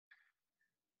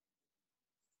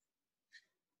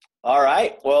All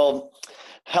right. Well,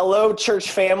 hello, church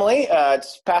family.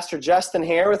 It's Pastor Justin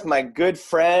here with my good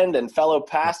friend and fellow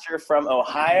pastor from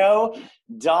Ohio,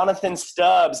 Donathan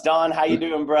Stubbs. Don, how you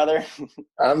doing, brother?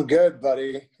 I'm good,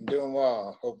 buddy. I'm doing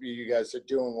well. Hope you guys are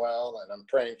doing well, and I'm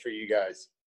praying for you guys.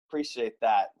 Appreciate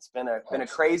that. It's been a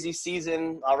crazy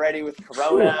season already with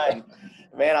Corona, Whew. and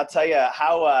man, I'll tell you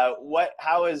how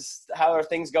are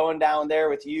things going down there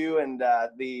with you and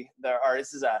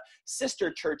this is a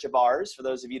sister church of ours, for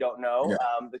those of you who don't know.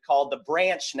 Yeah. They're called the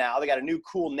Branch now. They got a new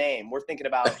cool name. We're thinking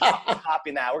about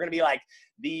copying that. We're gonna be like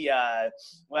the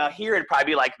here it'd probably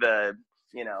be like the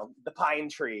pine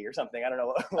tree or something. I don't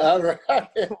know what All right.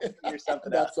 or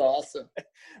something. That's awesome.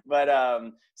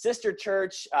 But sister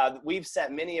church, we've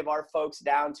sent many of our folks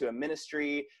down to a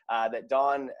ministry that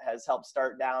Don has helped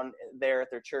start down there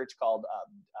at their church called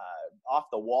Off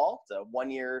the Wall. It's a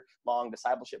 1-year-long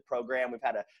discipleship program. We've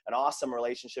had an awesome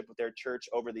relationship with their church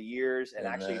over the years. And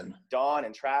Amen. actually, Don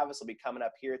and Travis will be coming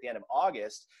up here at the end of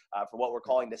August for what we're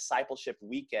calling Discipleship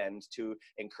Weekend to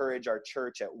encourage our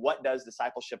church at what does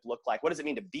discipleship look like? What does it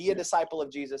mean to be a disciple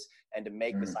of Jesus and to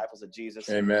make disciples of Jesus?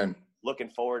 Amen. Looking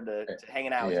forward to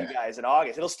hanging out with you guys in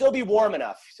August. It'll still be warm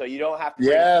enough, so you don't have to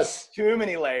bring too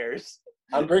many layers.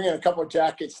 I'm bringing a couple of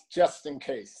jackets just in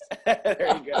case.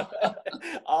 There you go.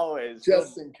 Always.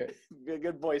 Just in case.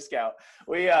 Good Boy Scout.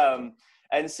 We're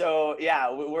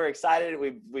excited.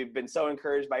 We've been so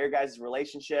encouraged by your guys'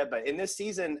 relationship. But in this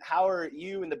season, how are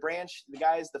you and the Branch, the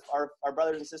guys, our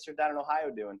brothers and sisters down in Ohio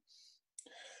doing?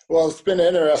 Well, it's been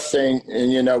interesting,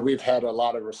 and we've had a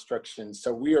lot of restrictions,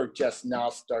 so we are just now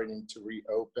starting to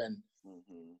reopen,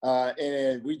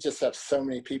 and we just have so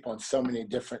many people on so many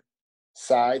different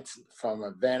sides from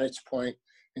a vantage point,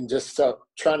 and just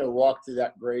trying to walk through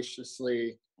that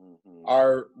graciously.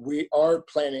 We are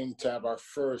planning to have our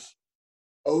first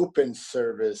open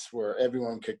service where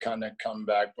everyone could kind of come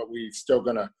back, but we're still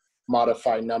going to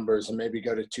modify numbers and maybe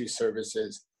go to 2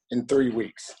 services in 3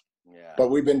 weeks. Yeah. But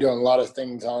we've been doing a lot of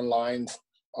things online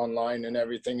and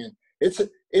everything. And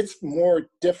it's more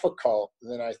difficult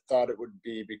than I thought it would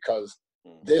be because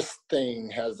this thing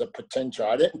has the potential.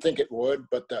 I didn't think it would,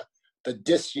 but the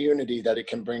disunity that it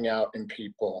can bring out in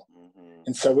people.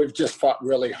 And so we've just fought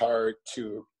really hard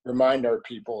to remind our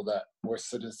people that we're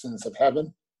citizens of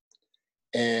heaven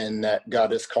and that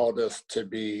God has called us to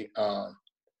be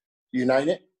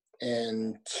united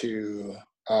and to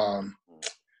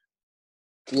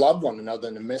love one another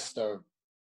in the midst of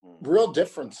real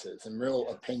differences and real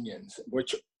opinions,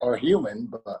 which are human.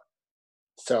 But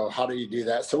so how do you do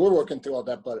that? So we're working through all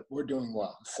that, but we're doing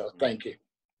well. So thank you.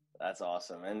 That's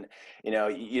awesome. And,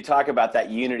 you talk about that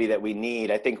unity that we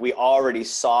need. I think we already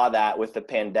saw that with the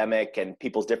pandemic and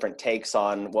people's different takes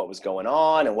on what was going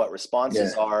on and what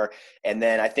responses are. And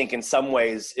then I think in some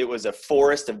ways it was a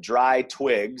forest of dry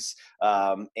twigs.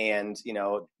 And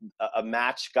a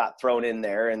match got thrown in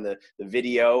there in the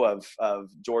video of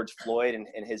George Floyd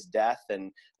and his death.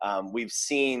 And we've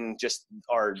seen just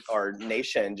our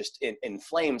nation just in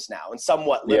flames now, and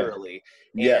somewhat literally.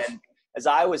 Yes. And as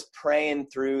I was praying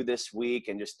through this week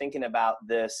and just thinking about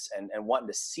this and wanting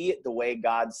to see it the way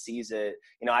God sees it,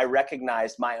 I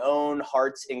recognized my own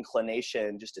heart's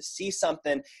inclination just to see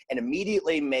something and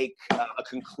immediately make a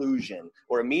conclusion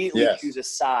or immediately choose a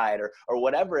side or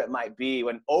whatever it might be,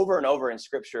 when over and over in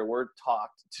Scripture we're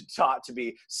taught to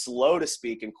be slow to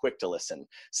speak and quick to listen,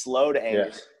 slow to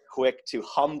anger. Yes. Quick to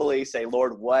humbly say,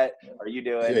 Lord, what are you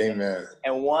doing? Amen.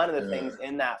 And one of the things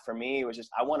in that for me was just,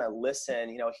 I want to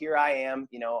listen. Here I am,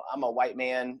 I'm a white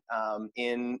man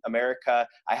in America.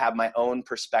 I have my own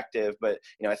perspective, but,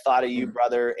 I thought of you,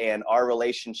 brother, and our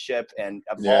relationship, and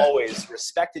I've always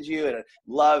respected you and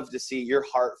love to see your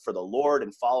heart for the Lord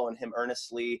and following him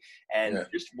earnestly, and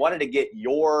just wanted to get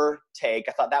your take.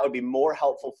 I thought that would be more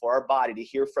helpful for our body to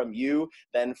hear from you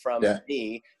than from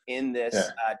me in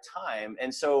this time.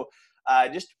 And so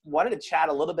just wanted to chat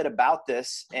a little bit about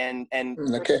this. And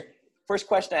first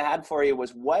question I had for you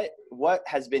was, what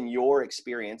has been your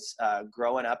experience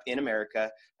growing up in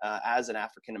America as an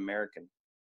African American?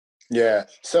 Yeah,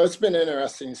 so it's been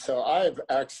interesting. So I've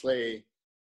actually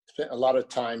spent a lot of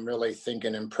time really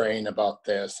thinking and praying about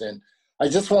this. And I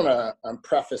just want to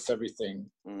preface everything.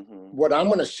 What I'm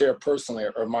going to share personally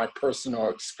are my personal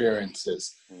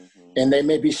experiences. And they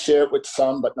may be shared with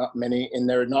some, but not many. And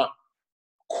they're not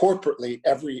corporately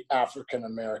every African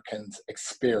American's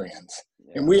experience.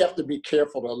 And we have to be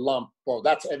careful to lump, well,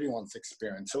 that's everyone's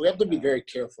experience. So we have to be very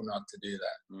careful not to do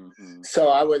that. So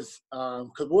I was,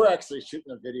 because we're actually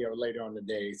shooting a video later on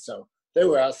today. So they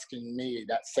were asking me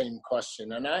that same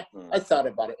question. And I thought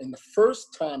about it. And the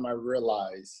first time I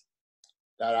realized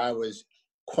that I was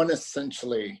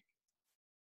quintessentially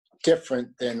different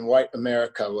than white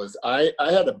America was I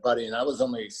had a buddy, and I was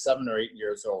only 7 or 8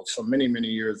 years old, so many, many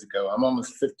years ago. I'm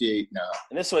almost 58 now.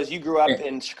 And this was, you grew up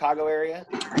in Chicago area?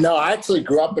 No, I actually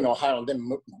grew up in Ohio and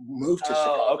then moved to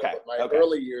Chicago. Okay. But my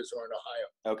early years were in Ohio.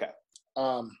 Okay.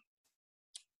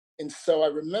 And so I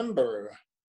remember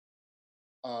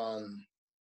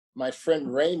my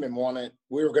friend Raymond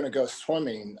we were going to go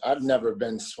swimming. I'd never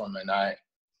been swimming. I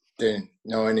didn't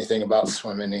know anything about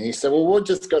swimming. And he said, well, we'll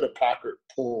just go to Packard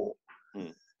Pool.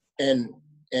 And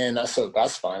I said,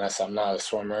 that's fine. I said, I'm not a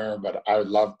swimmer, but I would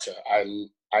love to.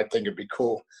 I think it'd be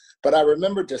cool. But I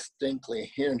remember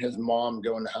distinctly hearing his mom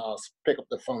go in the house, pick up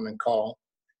the phone and call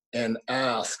and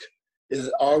ask, is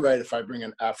it all right if I bring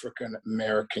an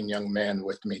African-American young man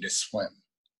with me to swim?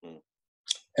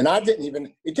 And it didn't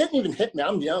even hit me.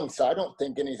 I'm young, so I don't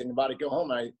think anything about it. Go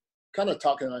home. I kind of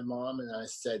talking to my mom, and I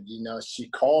said, she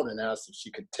called and asked if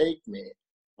she could take me.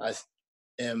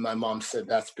 And my mom said,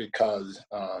 that's because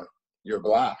you're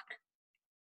Black.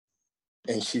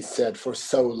 And she said, for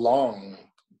so long,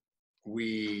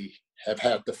 we have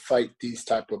had to fight these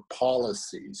type of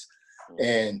policies.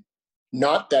 And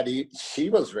not that she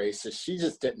was racist. She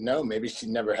just didn't know. Maybe she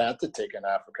never had to take an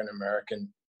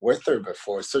African-American with her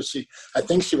before. So I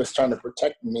think she was trying to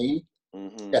protect me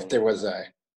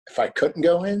if I couldn't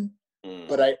go in.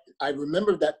 But I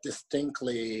remember that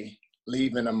distinctly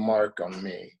leaving a mark on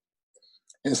me.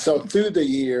 And so through the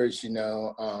years, and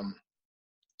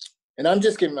I'm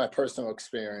just giving my personal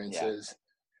experiences.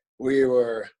 We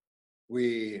were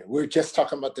just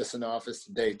talking about this in the office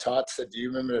today. Todd said, do you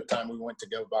remember the time we went to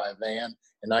go buy a van?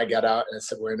 And I got out and I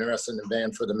said, we're interested in the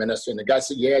van for the ministry. And the guy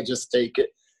said, yeah, just take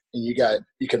it. And you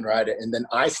can ride it. And then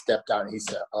I stepped out and he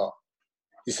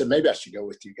said, maybe I should go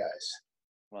with you guys.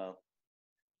 Wow.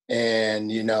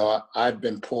 And, I've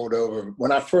been pulled over.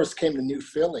 When I first came to New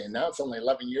Philly, and now it's only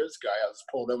 11 years ago, I was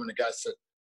pulled over and the guy said,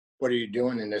 what are you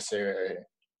doing in this area?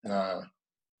 And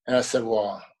I said,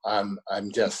 well, I'm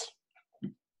just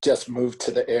moved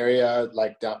to the area,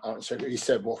 like down. He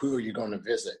said, well, who are you going to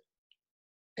visit?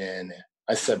 And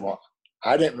I said, well,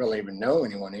 I didn't really even know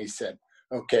anyone. He said,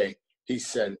 okay. He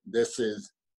said,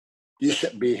 you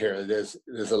shouldn't be here. There's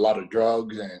a lot of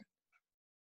drugs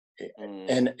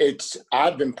and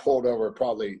I've been pulled over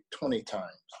probably 20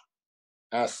 times,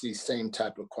 asked these same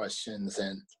type of questions.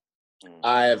 And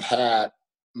I have had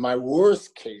my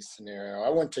worst case scenario. I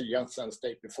went to Youngstown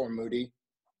State before Moody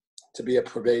to be a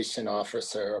probation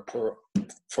officer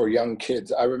for young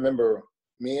kids. I remember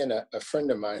me and a friend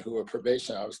of mine who were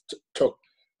probation officers took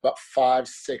about 5,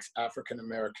 6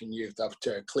 African-American youth up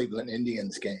to a Cleveland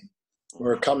Indians game. We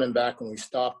were coming back and we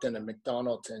stopped in a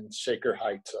McDonald's in Shaker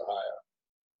Heights, Ohio.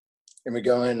 And we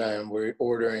go in and we're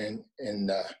ordering,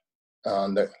 and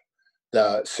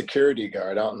the security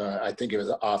guard, I don't know, I think it was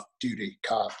an off-duty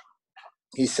cop.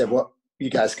 He said, well, you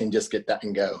guys can just get that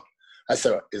and go. I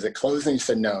said, is it closing? He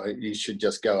said, no, you should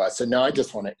just go. I said, no, I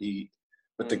just want to eat.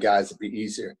 But the guys would be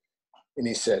easier. And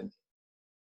he said,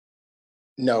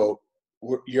 no,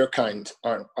 your kind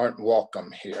aren't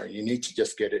welcome here. You need to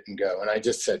just get it and go. And I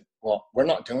just said, well, we're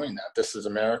not doing that. This is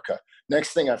America.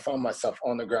 Next thing, I found myself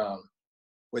on the ground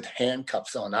with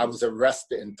handcuffs on. I was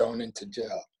arrested and thrown into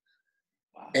jail.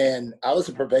 Wow. And I was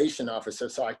a probation officer,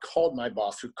 so I called my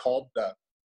boss, who called the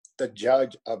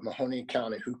judge of Mahoney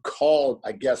County, who called,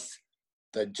 I guess,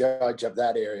 the judge of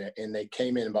that area. And they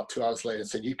came in about 2 hours later and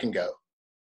said, you can go.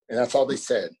 And that's all they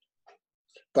said.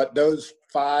 But those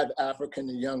 5 African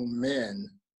young men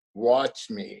watch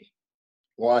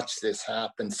this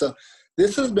happen. So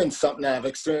this has been something I've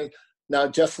experienced. Now,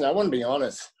 Justin, I want to be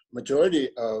honest. Majority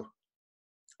of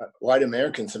white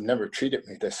Americans have never treated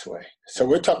me this way. So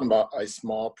we're talking about a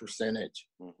small percentage.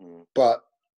 But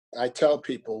I tell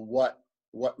people what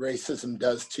racism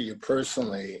does to you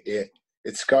personally, it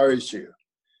scars you.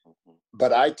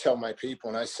 But I tell my people,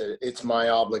 and I said, it's my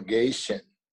obligation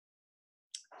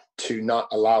to not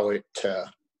allow it to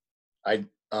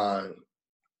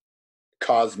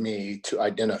cause me to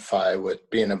identify with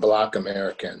being a Black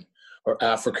American or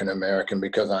African American,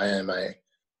 because I am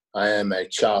a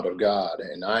child of God,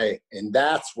 and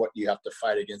that's what you have to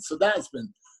fight against. So that's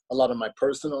been a lot of my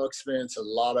personal experience, a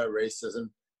lot of racism.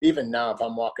 Even now, if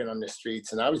I'm walking on the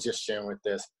streets, and I was just sharing with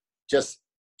this, just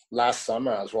last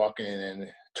summer I was walking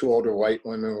and 2 older white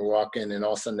women were walking, and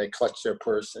all of a sudden they clutched their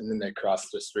purse and then they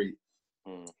crossed the street.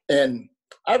 And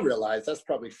I realized that's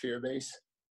probably fear-based,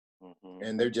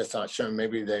 and they're just not sure.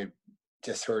 Maybe they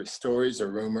just heard stories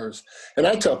or rumors. And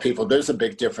I tell people there's a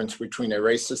big difference between a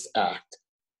racist act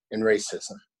and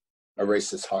racism, a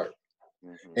racist heart.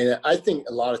 And I think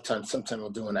a lot of times, sometimes we'll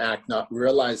do an act not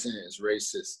realizing it is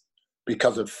racist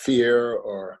because of fear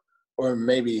or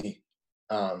maybe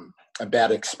a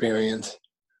bad experience,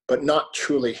 but not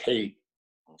truly hate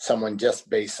someone just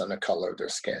based on the color of their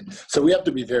skin. So we have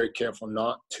to be very careful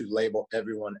not to label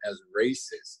everyone as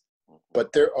racist,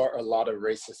 but there are a lot of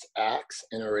racist acts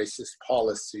and racist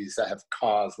policies that have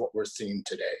caused what we're seeing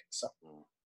today. So,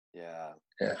 yeah.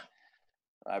 Yeah.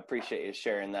 I appreciate you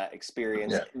sharing that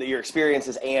experience, your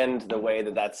experiences, and the way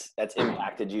that that's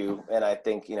impacted you. And I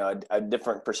think, a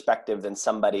different perspective than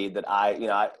somebody that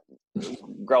I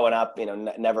growing up,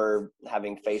 never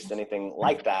having faced anything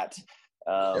like that,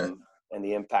 and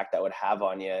the impact that would have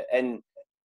on you. And,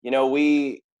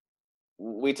 we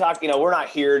talk, we're not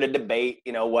here to debate,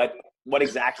 what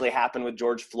exactly happened with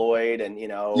George Floyd and,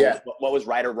 what was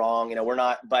right or wrong. We're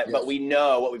not, but we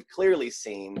know what we've clearly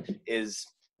seen is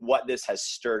what this has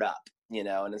stirred up,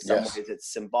 and in some ways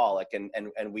it's symbolic, and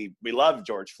we love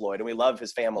George Floyd and we love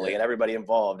his family and everybody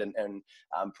involved, and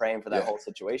I'm praying for that whole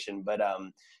situation. But,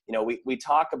 we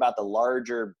talk about the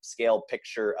larger scale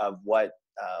picture of what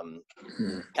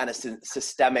kind of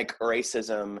systemic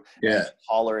racism,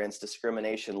 tolerance,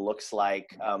 discrimination looks like.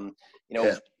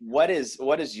 What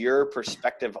is your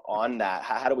perspective on that?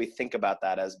 How do we think about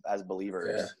that as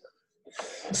believers?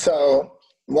 So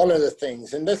one of the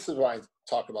things, and this is why I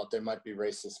talk about there might be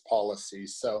racist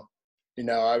policies. So,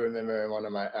 I remember in one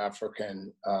of my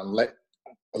African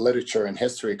literature and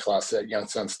history class at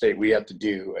Youngstown State, we had to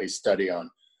do a study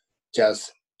on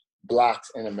just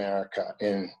Blacks in America.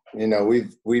 And,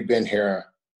 we've been here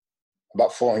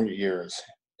about 400 years.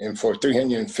 And for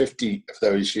 350 of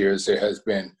those years, there has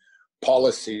been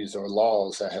policies or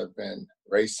laws that have been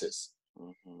racist.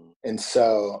 And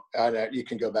so you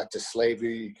can go back to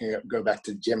slavery, you can go back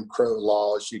to Jim Crow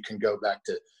laws, you can go back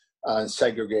to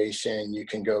segregation, you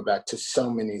can go back to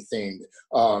so many things,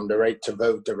 the right to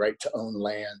vote, the right to own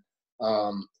land,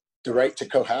 the right to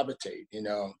cohabitate.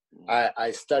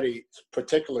 I studied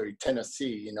particularly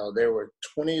Tennessee. There were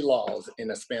 20 laws in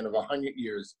a span of 100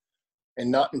 years, and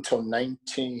not until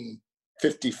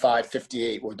 1955,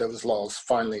 58 were those laws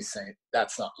finally saying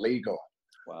that's not legal.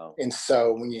 Wow. And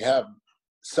so when you have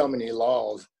so many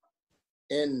laws,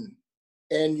 and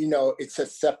it's a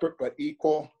separate but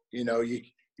equal, you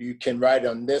can ride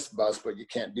on this bus, but you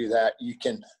can't do that. You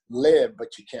can live,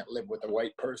 but you can't live with a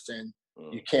white person.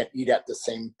 You can't eat at the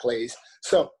same place.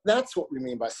 So that's what we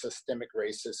mean by systemic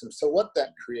racism. So what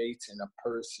that creates in a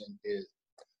person is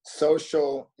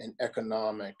social and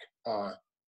economic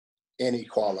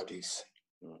inequalities.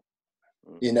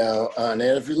 And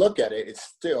if you look at it, it's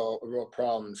still a real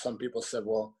problem. Some people said,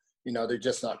 well, they're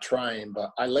just not trying.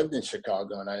 But I lived in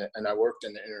Chicago and I worked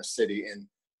in the inner city, and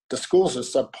the schools are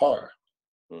subpar.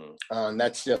 And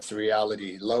that's just the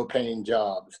reality. Low paying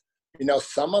jobs.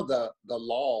 Some of the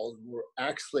laws were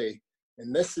actually,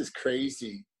 and this is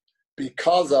crazy,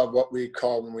 because of what we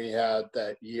call, when we had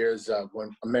that years of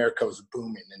when America was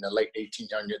booming in the late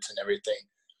 1800s and everything,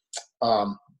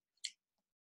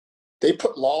 they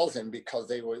put laws in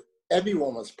because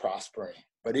everyone was prospering,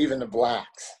 but even the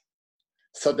Blacks.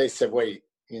 So they said, wait,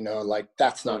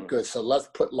 that's not good. So let's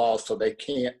put laws so they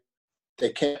can't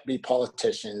be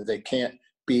politicians. They can't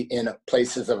be in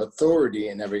places of authority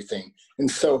and everything. And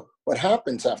so what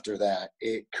happens after that,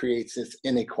 it creates this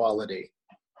inequality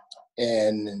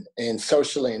and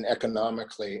socially and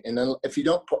economically. And then if you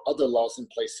don't put other laws in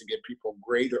place to give people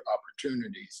greater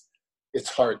opportunities, it's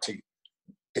hard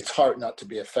not to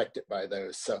be affected by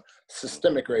those. So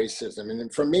systemic racism.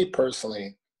 And for me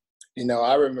personally,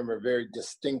 I remember very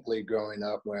distinctly growing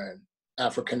up when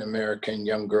African-American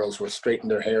young girls were straightening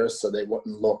their hair so they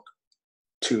wouldn't look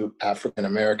too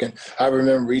African-American. I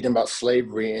remember reading about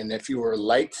slavery, and if you were a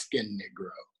light-skinned Negro,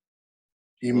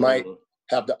 you might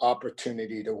have the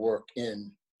opportunity to work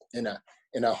in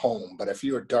a home. But if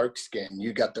you were dark-skinned,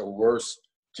 you got the worst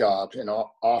jobs and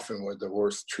often were the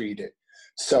worst treated.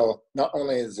 So not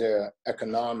only is there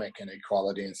economic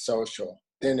inequality and social,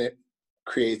 then it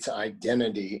creates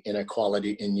identity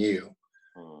inequality in you.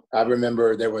 I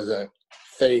remember there was a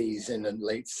phase in the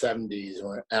late 70s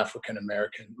when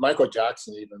African-American, Michael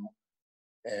Jackson even,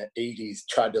 80s,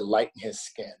 tried to lighten his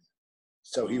skin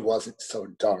so he wasn't so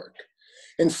dark.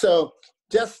 And so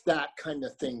just that kind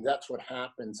of thing, that's what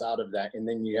happens out of that. And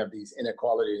then you have these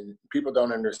inequalities, and people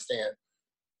don't understand.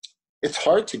 It's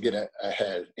hard to get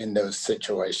ahead in those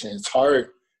situations. It's hard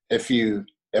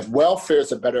if welfare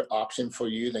is a better option for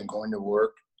you than going to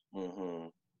work.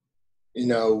 Well,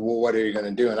 what are you going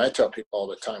to do? And I tell people all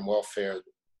the time, welfare,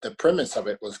 the premise of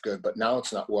it was good, but now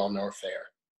it's not well nor fair.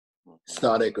 It's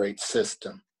not a great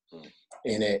system.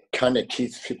 And it kind of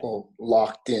keeps people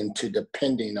locked into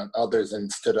depending on others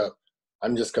instead of,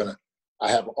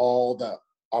 I have all the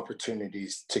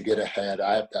opportunities to get ahead.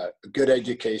 I have a good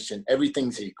education.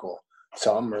 Everything's equal.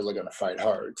 So I'm really going to fight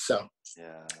hard. So,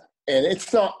 yeah. And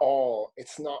it's not all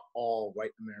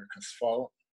white America's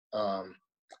fault.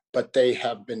 But they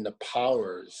have been the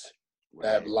powers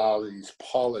that have allowed these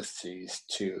policies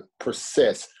to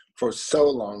persist for so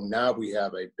long. Now we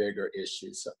have a bigger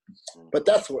issue. So, but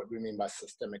that's what we mean by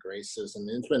systemic racism.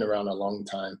 It's been around a long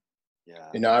time. Yeah.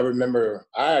 You know,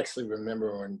 I actually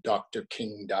remember when Dr.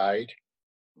 King died,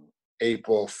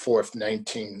 April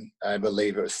 4th, I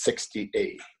believe it was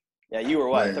 68. Yeah, you were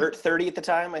what, 30 at the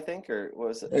time, I think, or what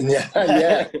was it? Yeah.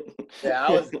 I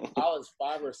was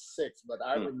 5 or 6, but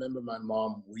I remember my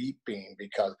mom weeping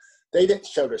because they didn't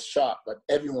show the shot, but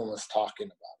everyone was talking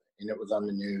about it, and it was on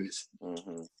the news.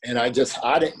 Mm-hmm. And I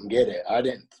didn't get it.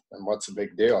 And what's the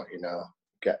big deal? You know,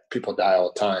 people die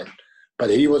all the time, but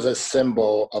he was a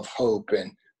symbol of hope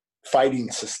and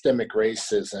fighting systemic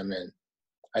racism. And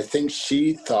I think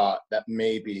she thought that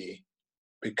maybe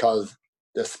because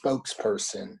the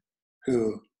spokesperson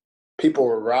who people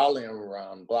were rallying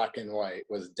around, black and white,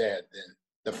 was dead, then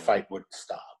the fight would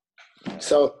stop.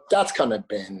 So that's kind of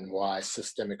been why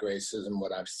systemic racism,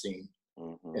 what I've seen,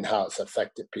 and how it's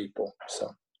affected people.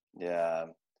 So yeah,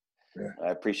 I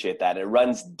appreciate that. It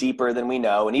runs deeper than we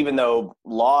know, and even though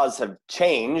laws have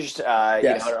changed,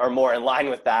 yes, you know, are more in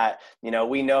line with that, you know,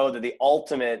 we know that the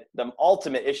ultimate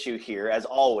issue here, as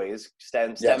always,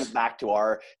 stems yes, back to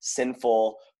our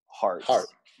sinful hearts.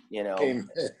 You know,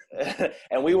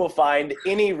 and we will find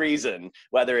any reason,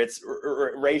 whether it's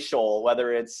racial,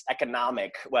 whether it's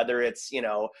economic, whether it's, you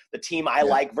know, the team I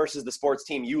like versus the sports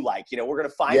team you like. You know, we're going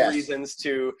to find reasons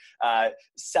to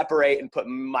separate and put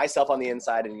myself on the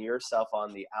inside and yourself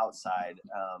on the outside.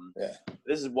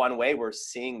 This is one way we're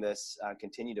seeing this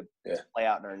continue to play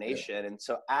out in our nation. And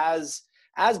so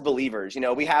as believers, you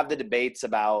know, we have the debates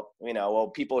about, you know, well,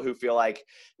 people who feel like,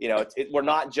 you know, we're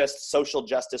not just social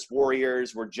justice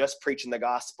warriors, we're just preaching the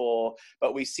gospel,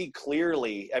 but we see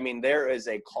clearly, I mean, there is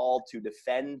a call to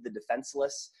defend the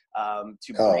defenseless,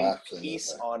 to bring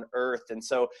peace on earth. And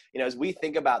so, you know, as we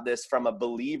think about this from a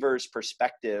believer's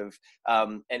perspective,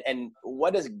 and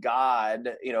what does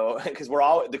God, you know, because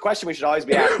the question we should always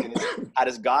be asking is, how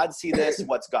does God see this?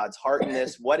 What's God's heart in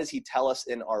this? What does he tell us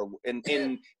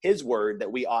in his word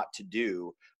that we ought to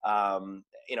do?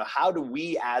 You know, how do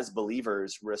we as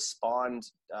believers respond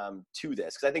to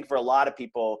this? Because I think for a lot of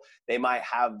people, they might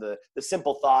have the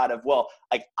simple thought of, well,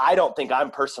 like, I don't think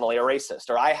I'm personally a racist,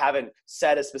 or I haven't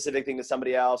said a specific thing to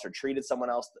somebody else or treated someone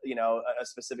else, you know, a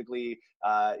specifically,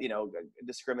 you know,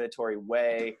 discriminatory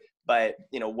way. But,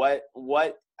 you know,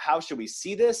 how should we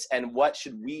see this, and what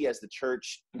should we as the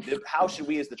church, how should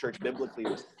we as the church biblically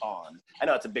respond? I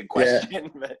know it's a big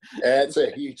question. But it's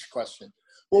a huge question.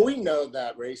 Well, we know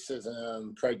that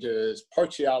racism, prejudice,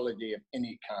 partiality of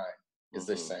any kind is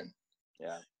a sin.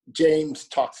 Yeah. James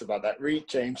talks about that. Read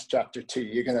James chapter 2.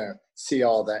 You're going to see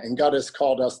all that. And God has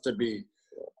called us to be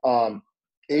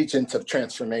agents of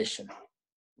transformation.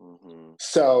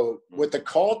 So with the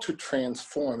call to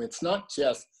transform, it's not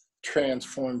just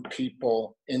transform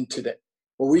people into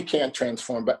we can't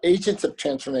transform, but agents of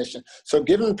transformation. So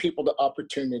giving people the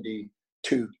opportunity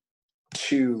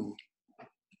to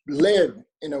live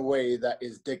in a way that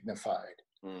is dignified.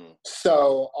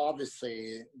 So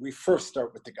obviously we first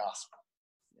start with the gospel,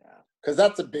 because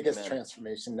that's the biggest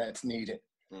transformation that's needed.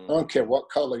 I don't care what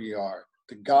color you are,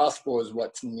 the gospel is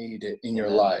what's needed in your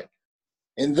life.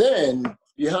 And then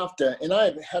you have to, and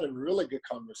I had a really good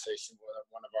conversation with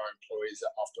one of our employees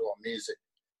at After All Music,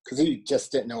 because he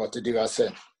just didn't know what to do. I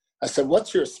said,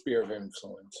 what's your sphere of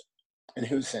influence and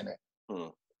who's in it?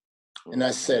 And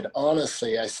I said,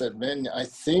 honestly, man, I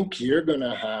think you're going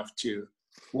to have to,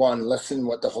 one, listen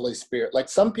what the Holy Spirit, like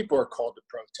some people are called to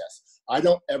protest. I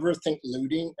don't ever think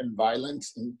looting and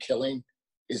violence and killing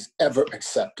is ever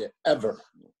accepted, ever.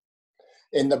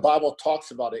 And the Bible talks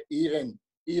about it. Even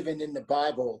in the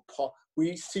Bible,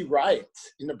 we see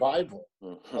riots in the Bible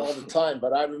all the time.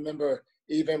 But I remember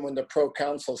even when the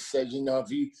pro-council said, you know,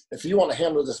 if you want to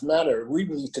handle this matter, we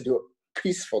need to do it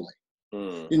peacefully.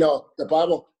 You know, the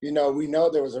Bible, you know, we know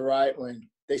there was a riot when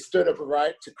they stood up a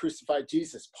riot to crucify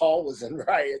Jesus. Paul was in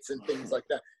riots and things like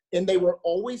that. And they were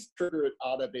always triggered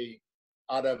out of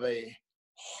a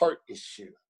heart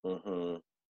issue.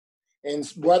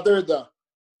 And whether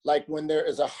when there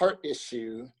is a heart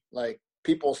issue, like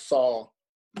people saw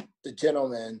the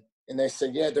gentleman and they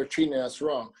said, yeah, they're treating us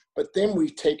wrong. But then we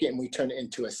take it and we turn it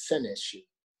into a sin issue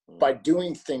by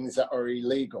doing things that are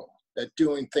illegal, that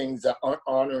doing things that aren't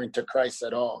honoring to Christ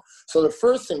at all. So the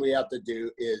first thing we have to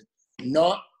do is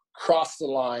not cross the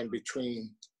line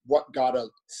between what God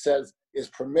says is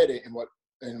permitted and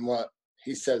what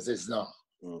He says it's not.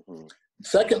 Mm-hmm.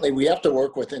 Secondly, we have to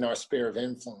work within our sphere of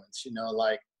influence.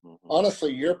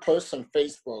 Honestly, your post on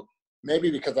Facebook, maybe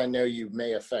because I know you,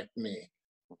 may affect me.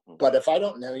 But if I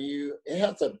don't know you, it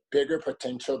has a bigger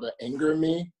potential to anger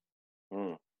me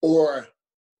or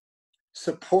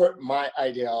support my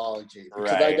ideology,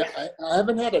 because I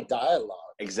haven't had a dialogue.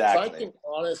 Exactly. So I think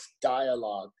honest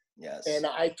dialogue. Yes. And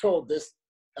I told this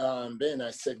Ben,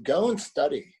 I said, go and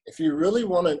study. If you really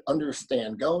want to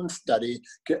understand, go and study,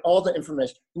 get all the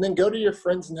information, and then go to your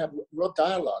friends and have real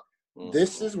dialogue.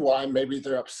 This is why maybe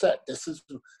they're upset. This is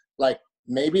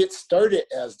maybe it started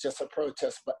as just a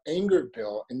protest, but anger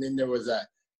built, and then there was a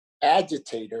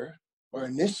agitator or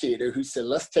initiator who said,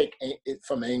 let's take it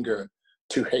from anger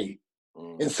to hate.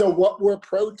 And so what we're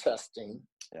protesting,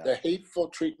 the hateful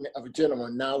treatment of a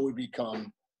gentleman, now we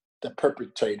become the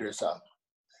perpetrators of.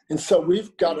 And so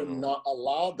we've got to not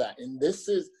allow that. And this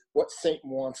is what Satan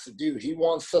wants to do. He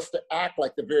wants us to act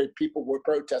like the very people we're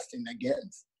protesting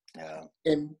against. Yeah.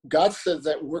 And God says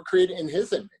that we're created in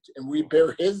his image and we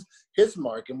bear his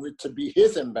mark, and we're to be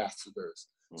his ambassadors.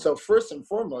 So first and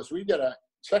foremost, we got to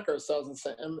check ourselves and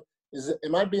say,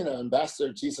 am I being an ambassador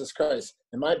of Jesus Christ?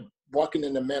 Am I walking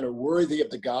in a manner worthy of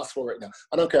the gospel right now?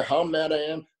 I don't care how mad I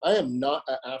am. I am not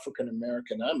an African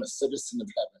American. I'm a citizen of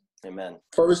heaven. Amen.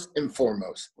 First and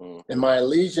foremost. And my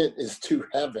allegiance is to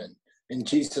heaven in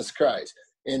Jesus Christ.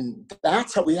 And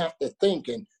that's how we have to think.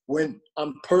 And when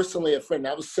I'm personally a friend,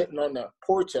 I was sitting on the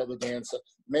porch the other day and said,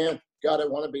 man, God, I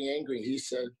want to be angry. He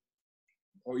said,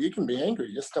 well, you can be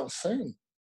angry, just don't sin.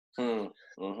 You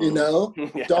know,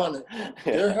 Don,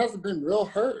 there hasn't been real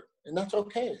hurt, and that's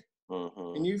okay.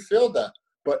 And you feel that.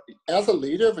 But as a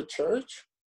leader of a church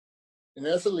and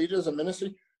as a leader of a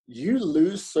ministry, you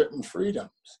lose certain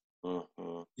freedoms.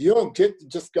 You don't get to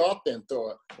just go out there and throw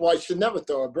it. Well, I should never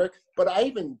throw a brick, but I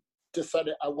even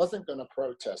decided I wasn't going to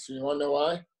protest. You want to know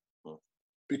why?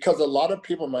 Because a lot of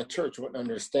people in my church wouldn't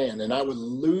understand, and I would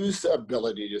lose the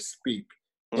ability to speak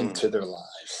into their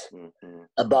lives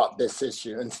about this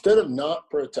issue. Instead of not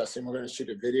protesting, we're going to shoot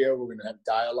a video, we're going to have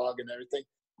dialogue and everything.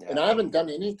 And I haven't done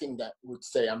anything that would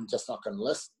say I'm just not going to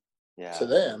listen to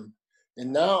them.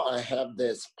 And now I have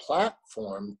this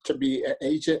platform to be an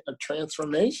agent of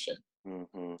transformation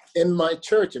in my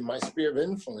church, in my sphere of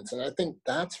influence. And I think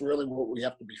that's really what we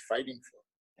have to be fighting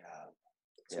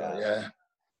for.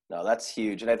 No, that's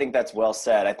huge. And I think that's well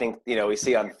said. I think, we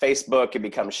see on Facebook, it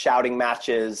becomes shouting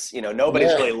matches,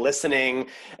 nobody's really listening.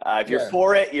 If you're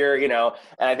for it, you're, and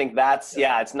I think that's,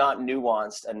 it's not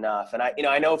nuanced enough. And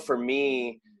I know for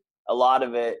me, a lot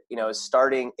of it, is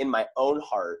starting in my own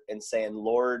heart and saying,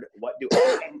 Lord, what do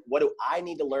I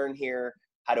need to learn here?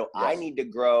 How do I need to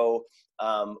grow?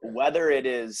 Whether it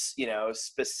is,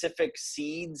 specific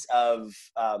seeds of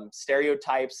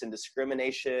stereotypes and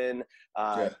discrimination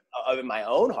in my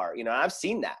own heart, I've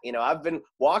seen that, I've been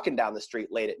walking down the street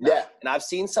late at night and I've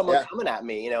seen someone coming at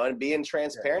me, and being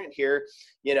transparent here,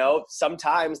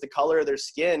 sometimes the color of their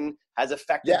skin has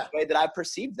affected the way that I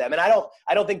perceive them. And I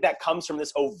don't think that comes from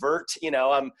this overt,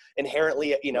 I'm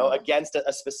inherently, against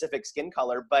a specific skin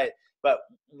color, but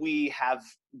we have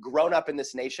grown up in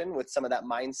this nation with some of that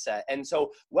mindset. And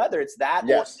so whether it's that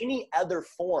or any other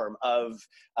form of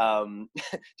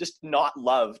just not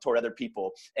love toward other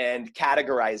people and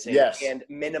categorizing and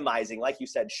minimizing, like you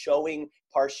said, showing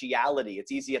partiality.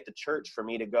 It's easy at the church for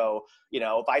me to go,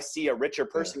 if I see a richer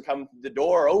person come to the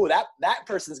door, that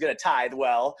person's going to tithe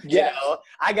well,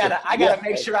 I gotta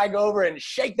make sure I go over and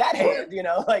shake that hand,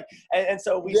 and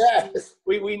so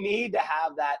we need to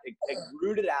have that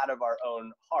rooted out of our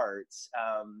own hearts,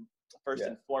 first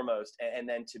and foremost, and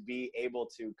then to be able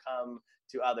to come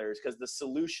to others, because the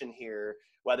solution here,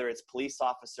 whether it's police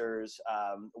officers,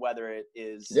 whether it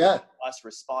is us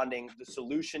responding, the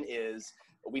solution is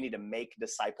we need to make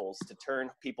disciples, to turn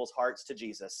people's hearts to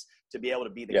Jesus, to be able to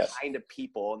be the kind of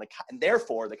people and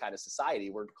therefore the kind of society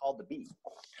we're called to be.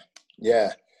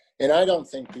 Yeah. And I don't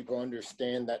think people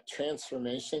understand that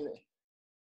transformation.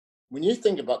 When you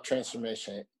think about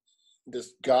transformation,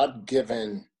 this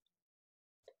God-given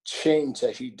change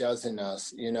that he does in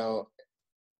us,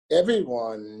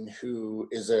 everyone who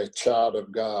is a child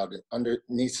of God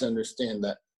needs to understand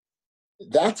that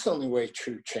that's the only way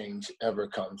true change ever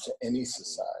comes to any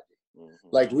society.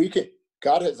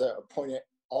 God has appointed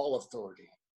all authority,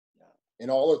 and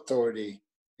all authority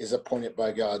is appointed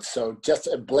by God. So just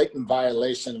a blatant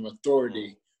violation of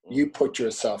authority, you put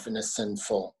yourself in a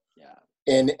sinful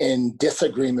in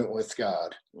disagreement with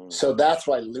God. So that's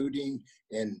why looting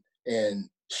and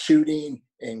shooting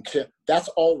that's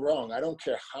all wrong. I don't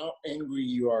care how angry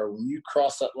you are. When you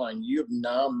cross that line, you have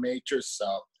now made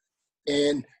yourself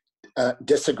in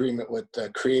disagreement with the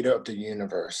creator of the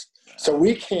universe. So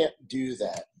we can't do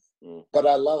that. But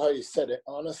I love how you said it.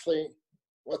 Honestly,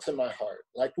 what's in my heart?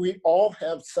 Like, we all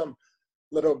have some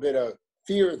little bit of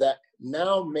fear that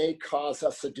now may cause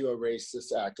us to do a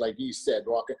racist act. Like you said,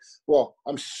 Walker. Well,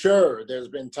 I'm sure there's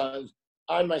been times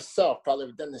I myself probably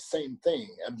have done the same thing.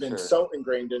 I've been so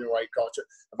ingrained in white culture.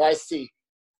 If I see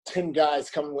 10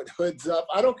 guys coming with hoods up,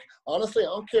 I don't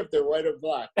care if they're white or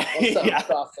black. I'll start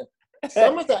crossing.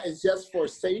 Some of that is just for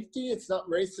safety. It's not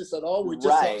racist at all. We're just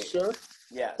not sure.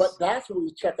 Yes. But that's where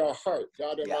we check our heart.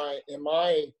 God, am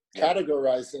I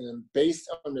categorizing them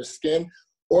based on their skin,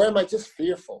 or am I just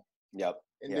fearful? Yep.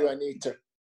 And do I need to,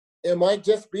 am I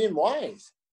just being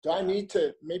wise? Do I need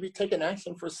to maybe take an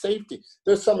action for safety?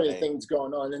 There's so many things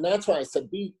going on. And that's why I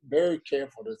said, be very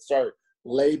careful to start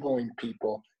labeling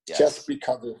people just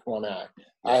because of one act.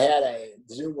 I had a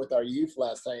Zoom with our youth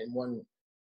last night, and one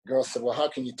girl said, well, how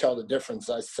can you tell the difference?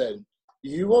 I said,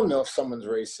 you will know if someone's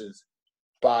racist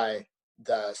by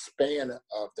the span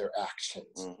of their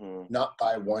actions, not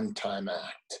by one-time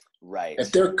act. Right.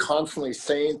 If they're constantly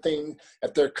saying things,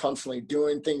 if they're constantly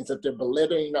doing things, if they're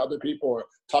belittling other people or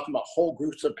talking about whole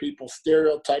groups of people,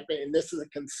 stereotyping, and this is a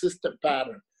consistent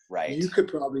pattern, right? You could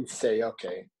probably say,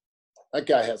 okay, that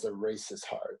guy has a racist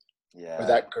heart, or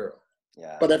that girl.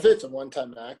 Yeah. But if it's a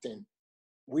one-time acting,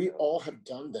 we all have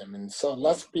done them, and so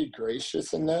let's be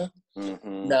gracious in that.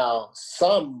 Now,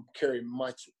 some carry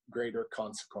much greater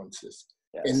consequences,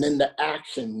 and then the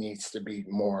action needs to be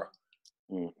more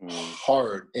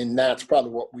hard, and that's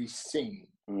probably what we've seen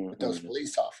with those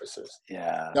police officers.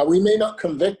 Now, we may not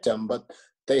convict them, but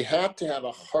they have to have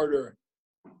a harder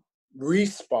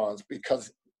response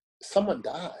because someone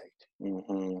died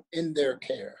in their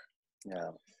care.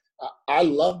 I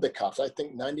love the cops. I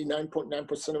think 99.9%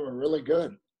 of them are really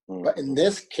good. But in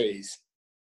this case,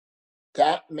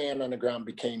 that man on the ground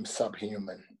became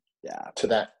subhuman to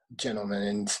that gentleman.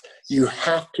 And you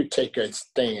have to take a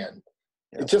stand.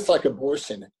 It's just like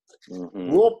abortion.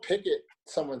 We'll picket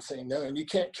someone saying, no, and you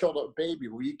can't kill the baby.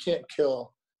 Well, you can't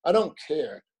kill. I don't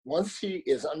care. Once he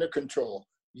is under control,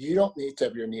 you don't need to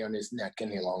have your knee on his neck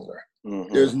any longer.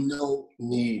 There's no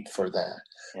need for that.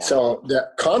 So the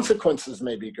consequences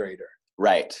may be greater.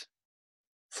 Right.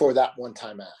 For that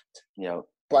one-time act.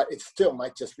 But it still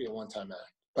might just be a one-time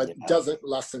act. But it doesn't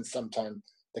lessen sometimes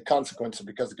the consequences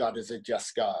because God is a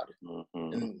just God.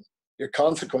 And your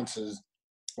consequences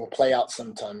will play out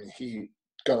sometime, and He's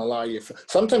going to allow you.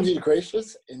 Sometimes He's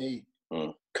gracious, and He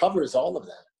covers all of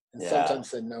that. And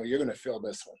sometimes said, no, you're going to feel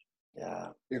this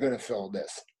one. You're going to feel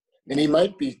this. And He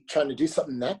might be trying to do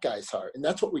something in that guy's heart. And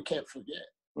that's what we can't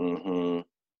forget.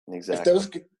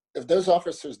 Exactly. If those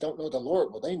officers don't know the Lord,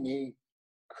 well, they need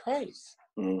Christ.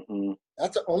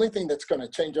 That's the only thing that's going to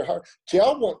change your heart.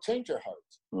 Jail won't change your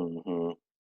heart.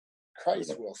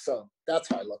 Christ will. So that's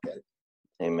how I look at it.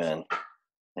 Amen.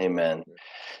 Amen.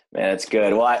 Man, it's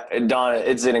good. Well, Don,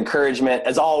 it's an encouragement,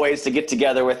 as always, to get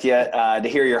together with you, to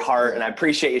hear your heart. And I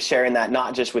appreciate you sharing that,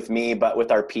 not just with me, but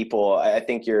with our people. I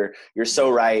think you're so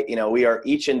right. We are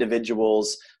each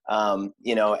individuals,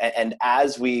 and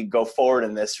as we go forward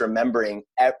in this, remembering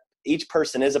each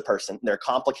person is a person. They're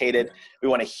complicated. We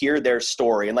want to hear their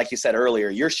story. And like you said earlier,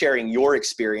 you're sharing your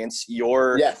experience,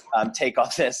 your take on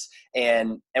this.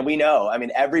 And we know,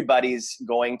 everybody's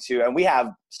going to, and we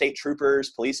have state troopers,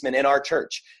 policemen in our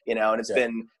church, and it's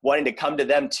been wanting to come to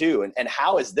them too. And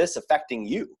how is this affecting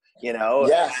you?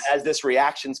 As this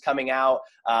reaction's coming out,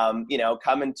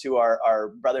 coming to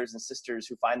our brothers and sisters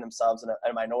who find themselves in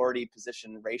a minority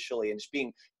position racially, and just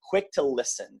being quick to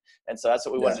listen. And so that's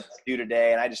what we wanted to do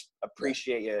today. And I just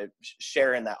appreciate you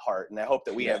sharing that heart. And I hope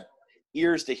that we have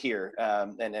ears to hear.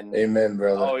 And amen,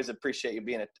 brother. I always appreciate you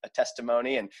being a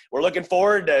testimony. And we're looking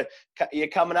forward to you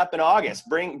coming up in August.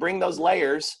 Bring those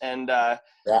layers. And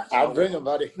I'll bring them,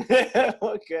 buddy.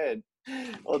 Well, good.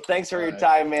 Well, thanks for your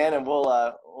time, man. And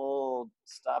we'll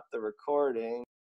stop the recording.